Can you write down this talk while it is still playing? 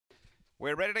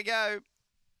We're ready to go.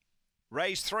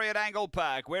 Race 3 at Angle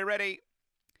Park. We're ready.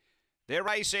 They're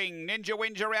racing. Ninja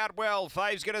Winja out well.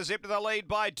 Fave's going to zip to the lead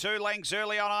by 2 lengths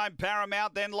early on. I'm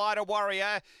Paramount, then Lighter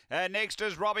Warrior. Next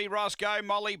is Robbie Roscoe,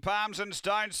 Molly Palms and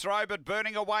Stone's Throw, but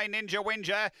burning away Ninja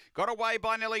Winja. Got away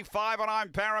by nearly 5 on I'm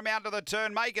Paramount to the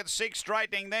turn. Make it 6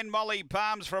 straightening, then Molly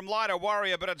Palms from Lighter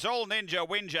Warrior, but it's all Ninja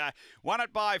Winja. Won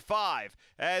it by 5.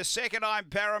 Second, I'm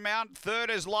Paramount. Third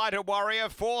is Lighter Warrior.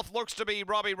 Fourth looks to be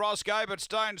Robbie Roscoe, but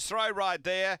Stone's Throw right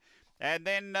there. And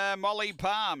then Molly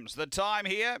Palms. The time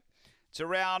here, it's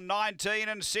around 19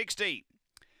 and 60.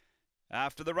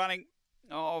 After the running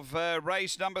of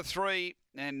race number 3,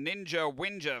 and Ninja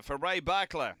Winja for Ray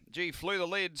Buckler. Gee, flew the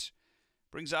lids.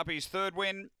 Brings up his 3rd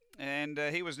win, and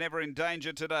he was never in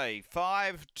danger today.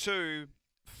 5, 2,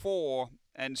 4,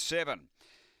 and 7.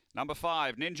 Number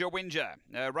 5, Ninja Winja.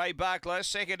 Ray Buckler,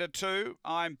 second to 2.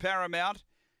 I'm Paramount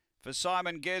for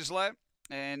Simon Gesler.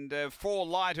 And 4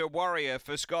 Lighter Warrior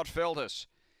for Scott Feltus.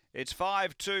 It's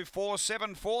 5, 2, 4,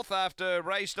 7 fourth after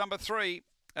race number 3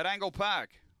 at Angle Park.